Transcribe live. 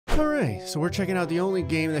Alright, so we're checking out the only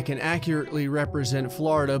game that can accurately represent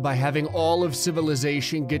Florida by having all of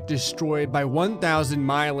civilization get destroyed by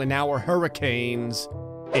 1,000-mile-an-hour hurricanes.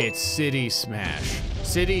 It's City Smash.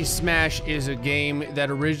 City Smash is a game that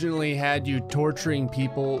originally had you torturing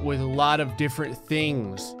people with a lot of different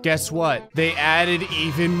things. Guess what? They added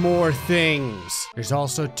even more things. There's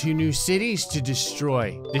also 2 new cities to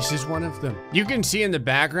destroy. This is one of them. You can see in the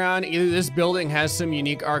background, either this building has some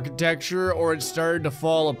unique architecture or it started to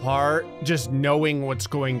fall apart just knowing what's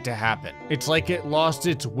going to happen. It's like it lost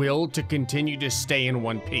its will to continue to stay in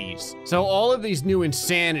one piece. So all of these new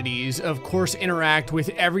insanities, of course, interact with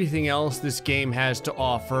everything else this game has to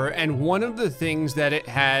offer, and one of the things that it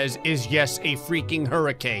has is, yes, a freaking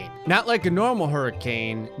hurricane. Not like a normal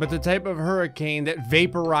hurricane, but the type of hurricane that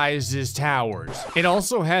vaporizes towers. It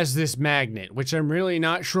also has this magnet, which I'm really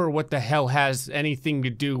not sure what the hell has anything to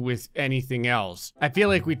do with anything else. I feel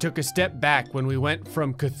like we took a step back when we went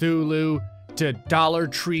from Cthulhu to Dollar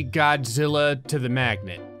Tree Godzilla to the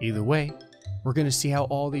magnet. Either way, we're gonna see how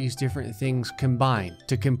all these different things combine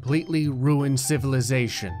to completely ruin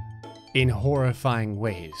civilization in horrifying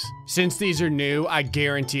ways. Since these are new, I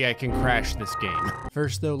guarantee I can crash this game.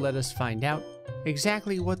 First though, let us find out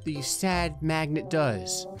exactly what the sad magnet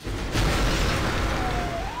does.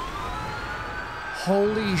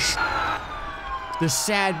 Holy sh! The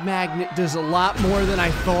sad magnet does a lot more than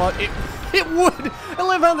I thought it would. I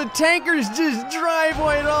love how the tankers just drive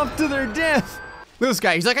right off to their death. This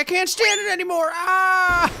guy, he's like, I can't stand it anymore,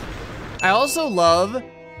 ah! I also love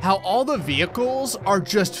how all the vehicles are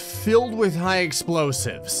just filled with high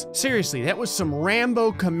explosives. Seriously, that was some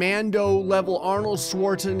Rambo Commando level Arnold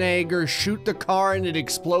Schwarzenegger shoot the car and it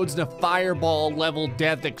explodes into fireball level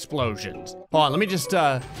death explosions. Hold on, let me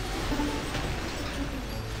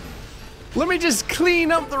just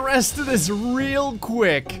clean up the rest of this real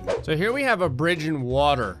quick. So here we have a bridge in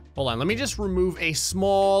water. Hold on, let me just remove a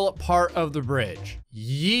small part of the bridge.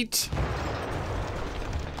 Yeet.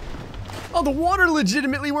 Oh, the water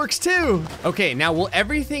legitimately works too. Okay, now will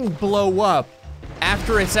everything blow up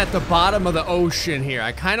after it's at the bottom of the ocean here?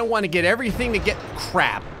 I kind of want to get everything to get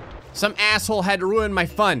crap. Some asshole had to ruin my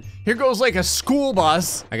fun. Here goes like a school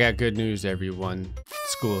bus. I got good news, everyone.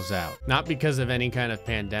 School's out. Not because of any kind of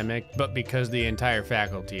pandemic, but because the entire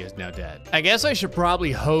faculty is now dead. I guess I should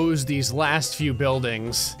probably hose these last few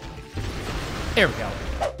buildings. There we go.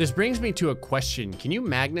 This brings me to a question. Can you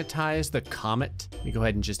magnetize the comet? Let me go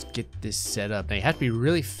ahead and just get this set up. Now you have to be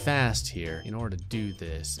really fast here in order to do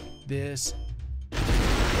this.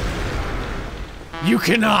 You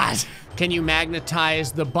cannot! Can you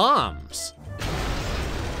magnetize the bombs?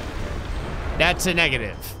 That's a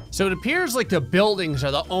negative. So it appears like the buildings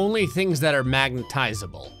are the only things that are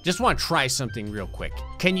magnetizable. Just want to try something real quick.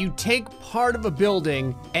 Can you take part of a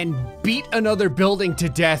building and beat another building to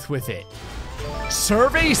death with it?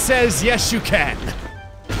 Survey says yes, you can.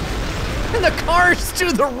 And the cars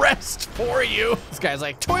do the rest for you. This guy's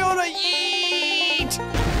like, Toyota, yeet!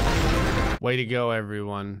 Way to go,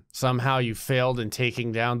 everyone. Somehow you failed in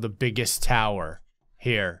taking down the biggest tower.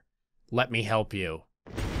 Here, let me help you.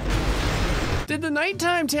 Did the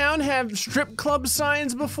nighttime town have strip club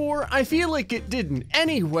signs before? I feel like it didn't.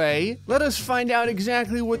 Anyway, let us find out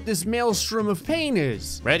exactly what this maelstrom of pain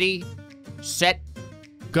is. Ready, set,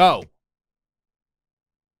 go.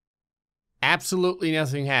 Absolutely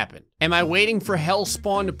nothing happened. Am I waiting for hell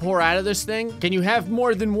spawn to pour out of this thing? Can you have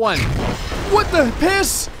more than one? What the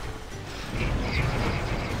piss?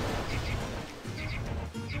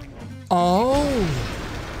 Oh.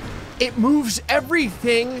 It moves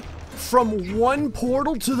everything from one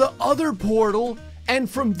portal to the other portal and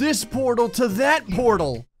from this portal to that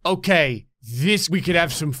portal. Okay, this we could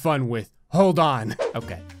have some fun with. Hold on.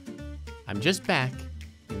 Okay, I'm just back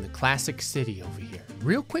in the classic city over here.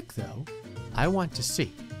 Real quick though, I want to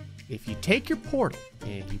see if you take your portal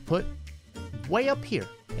and you put way up here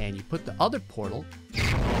and you put the other portal.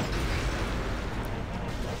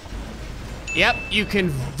 Yep, you can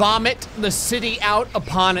vomit the city out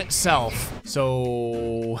upon itself.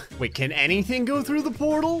 So, wait, can anything go through the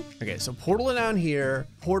portal? Okay, so portal down here,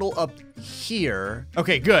 portal up here.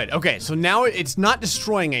 Okay, good. Okay, so now it's not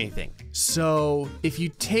destroying anything. So, if you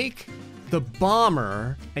take the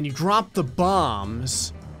bomber and you drop the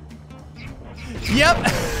bombs, yep,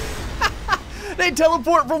 they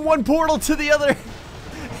teleport from one portal to the other.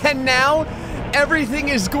 And now everything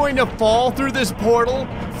is going to fall through this portal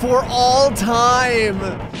for all time.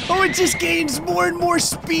 Oh, it just gains more and more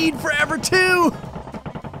speed forever too.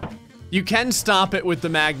 You can stop it with the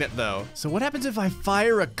magnet though. So what happens if I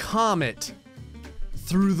fire a comet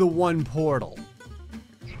through the one portal?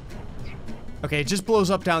 Okay, it just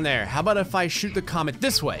blows up down there. How about if I shoot the comet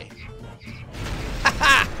this way?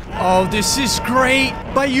 Oh, this is great.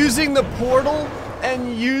 By using the portal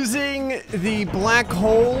and using the black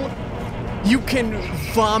hole, you can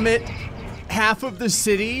vomit half of the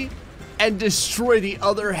city and destroy the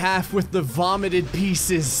other half with the vomited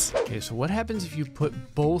pieces. Okay, so what happens if you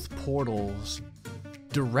put both portals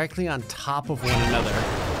directly on top of one another?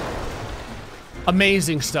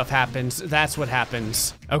 Amazing stuff happens. That's what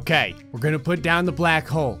happens. Okay, we're gonna put down the black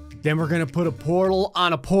hole. Then we're gonna put a portal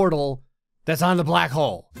on a portal that's on the black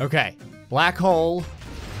hole. Okay, black hole,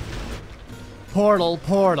 portal,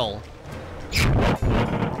 portal.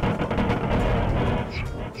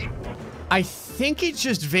 I think it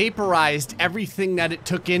just vaporized everything that it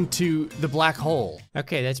took into the black hole.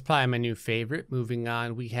 Okay, that's probably my new favorite. Moving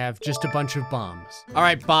on, we have just a bunch of bombs. All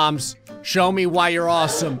right, bombs, show me why you're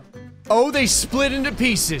awesome. Oh, they split into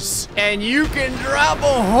pieces. And you can drop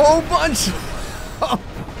a whole bunch.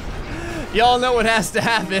 Y'all know what has to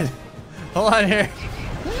happen. Hold on here.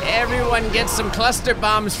 Everyone gets some cluster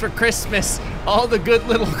bombs for Christmas. All the good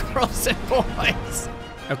little girls and boys.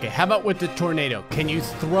 Okay, how about with the tornado? Can you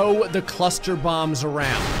throw the cluster bombs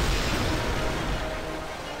around?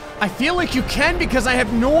 I feel like you can because I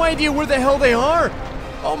have no idea where the hell they are.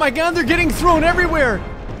 Oh my God, they're getting thrown everywhere.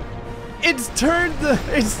 It's turned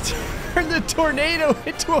the tornado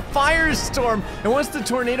into a firestorm. And once the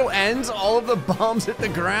tornado ends, all of the bombs hit the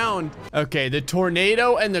ground. Okay, the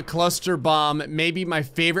tornado and the cluster bomb may be my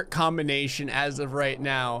favorite combination as of right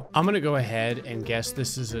now. I'm gonna go ahead and guess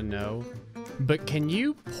this is a no. But can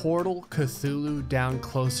you portal Cthulhu down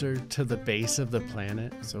closer to the base of the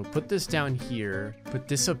planet? So put this down here, put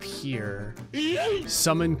this up here,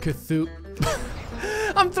 summon Cthulhu.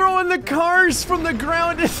 I'm throwing the cars from the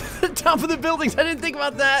ground into the top of the buildings. I didn't think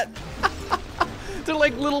about that. They're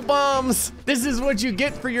like little bombs. This is what you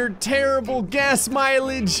get for your terrible gas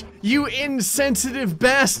mileage, you insensitive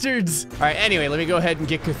bastards. All right, anyway, let me go ahead and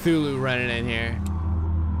get Cthulhu running in here.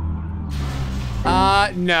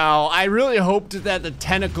 No, I really hoped that the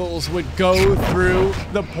tentacles would go through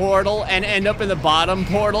the portal and end up in the bottom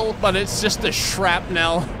portal, but it's just the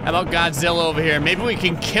shrapnel. How about Godzilla over here? Maybe we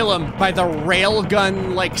can kill him by the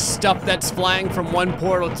railgun-like stuff that's flying from one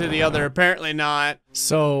portal to the other. Apparently not.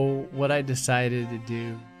 So what I decided to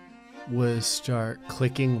do was start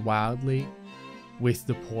clicking wildly with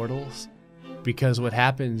the portals, because what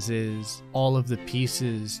happens is all of the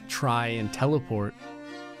pieces try and teleport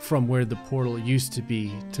from where the portal used to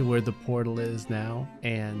be to where the portal is now,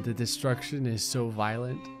 and the destruction is so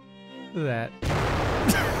violent that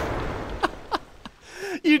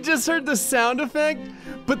you just heard the sound effect,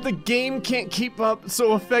 but the game can't keep up,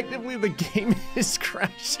 so effectively the game is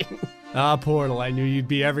crashing. Ah, portal, I knew you'd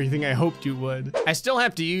be everything I hoped you would. I still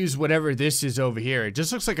have to use whatever this is over here. It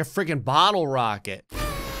just looks like a freaking bottle rocket.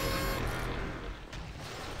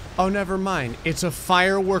 Oh, never mind. It's a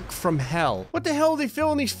firework from hell. What the hell are they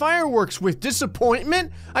filling these fireworks with?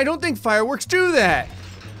 Disappointment? I don't think fireworks do that.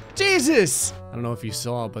 Jesus! I don't know if you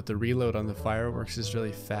saw, but the reload on the fireworks is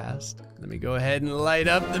really fast. Let me go ahead and light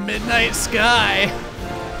up the midnight sky.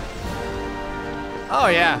 Oh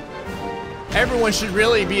yeah. Everyone should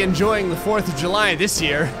really be enjoying the 4th of July this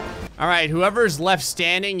year. All right, whoever's left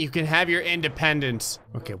standing, you can have your independence.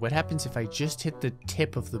 Okay, what happens if I just hit the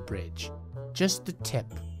tip of the bridge? Just the tip.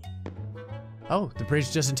 Oh, the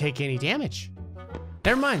bridge doesn't take any damage.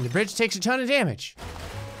 Never mind, the bridge takes a ton of damage.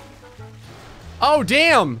 Oh,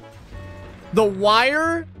 damn! The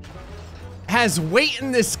wire has weight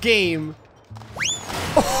in this game.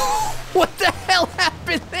 Oh, what the hell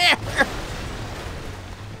happened there?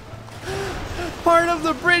 Part of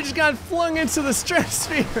the bridge got flung into the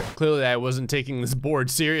stratosphere. Clearly I wasn't taking this board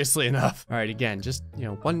seriously enough. All right, again, just, you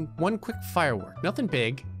know, one quick firework. Nothing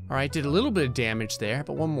big. All right, did a little bit of damage there,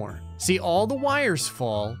 but one more. See, all the wires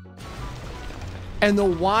fall, and the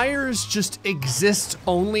wires just exist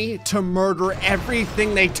only to murder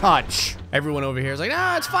everything they touch. Everyone over here is like,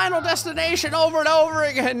 ah, it's Final Destination over and over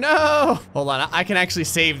again, no. Hold on, I can actually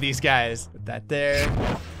save these guys. Put that there.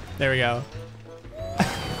 There we go.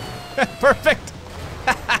 Perfect.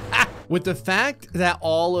 With the fact that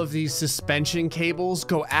all of these suspension cables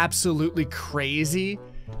go absolutely crazy,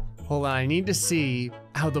 hold on, I need to see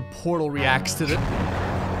how the portal reacts to the...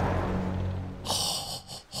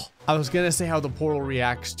 I was gonna say how the portal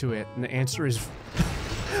reacts to it, and the answer is...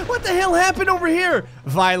 What the hell happened over here?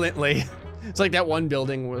 Violently. It's like that one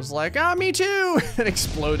building was like, ah, me too, and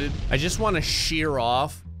exploded. I just want to shear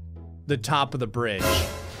off the top of the bridge.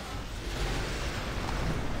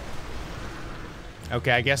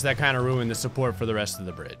 Okay, I guess that kind of ruined the support for the rest of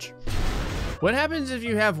the bridge. What happens if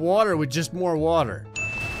you have water with just more water?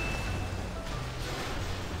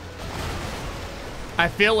 I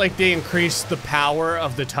feel like they increased the power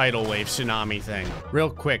of the tidal wave tsunami thing. Real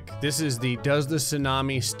quick, this is the does the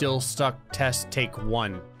tsunami still suck test take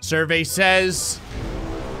 1. Survey says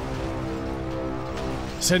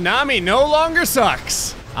tsunami no longer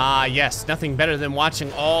sucks. Ah, yes, nothing better than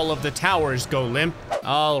watching all of the towers go limp.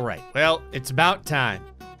 All right, well, it's about time.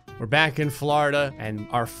 We're back in Florida, and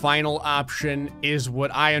our final option is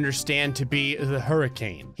what I understand to be the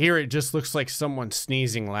hurricane. Here, it just looks like someone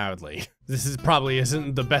sneezing loudly. This probably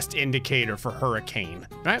isn't the best indicator for hurricane.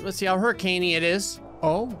 All right, let's see how hurricaney it is.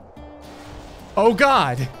 Oh. Oh,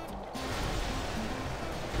 God.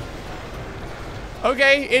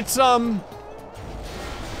 Okay, it's a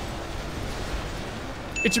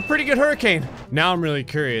pretty good hurricane. Now I'm really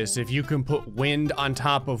curious if you can put wind on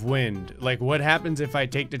top of wind. Like, what happens if I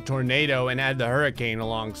take the tornado and add the hurricane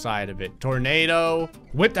alongside of it? Tornado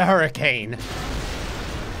with the hurricane.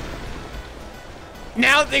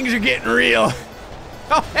 Now things are getting real.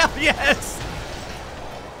 Oh, hell yes.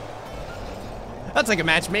 That's like a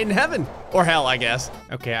match made in heaven. Or hell, I guess.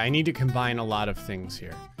 Okay, I need to combine a lot of things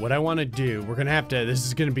here. What I want to do, we're gonna have to, this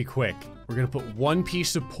is gonna be quick. We're gonna put one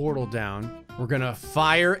piece of portal down. We're gonna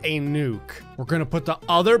fire a nuke. We're gonna put the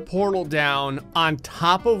other portal down on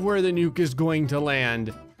top of where the nuke is going to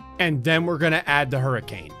land. And then we're gonna add the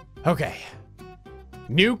hurricane. Okay.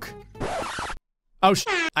 Nuke. Oh,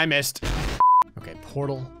 I missed. Okay,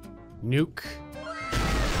 portal, nuke.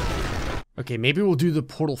 Okay, maybe we'll do the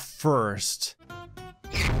portal first.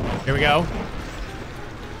 Here we go.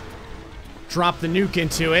 Drop the nuke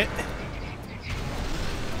into it.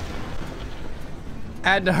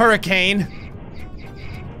 Add the hurricane.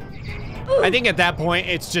 I think at that point,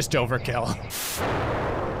 it's just overkill.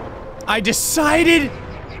 I decided,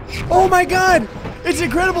 oh my God, it's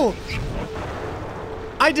incredible.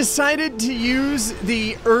 I decided to use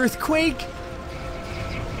the earthquake,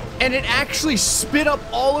 and it actually spit up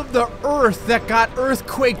all of the earth that got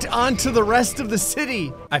earthquaked onto the rest of the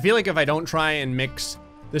city. I feel like if I don't try and mix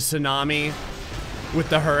the tsunami with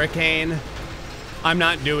the hurricane, I'm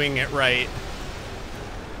not doing it right.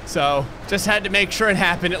 So, just had to make sure it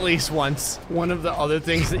happened at least once. One of the other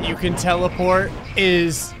things that you can teleport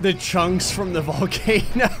is the chunks from the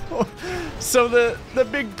volcano. So the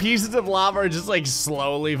big pieces of lava are just like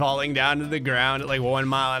slowly falling down to the ground at like 1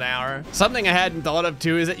 mile an hour. Something I hadn't thought of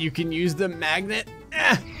too is that you can use the magnet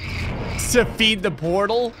to feed the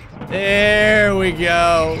portal. There we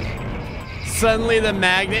go. Suddenly the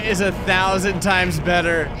magnet is 1,000 times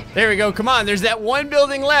better. There we go, come on, there's that one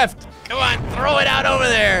building left. Come on, throw it out over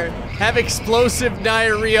there. Have explosive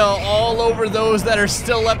diarrhea all over those that are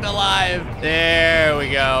still left alive. There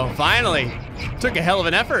we go, finally. Took a hell of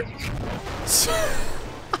an effort.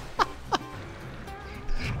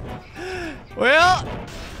 Well,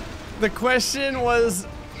 the question was,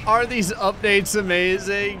 are these updates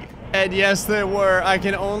amazing? And yes, they were. I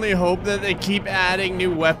can only hope that they keep adding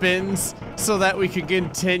new weapons so that we can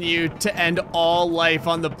continue to end all life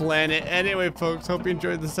on the planet. Anyway, folks, hope you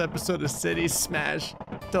enjoyed this episode of City Smash.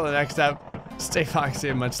 Till the next time, stay foxy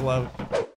and much love.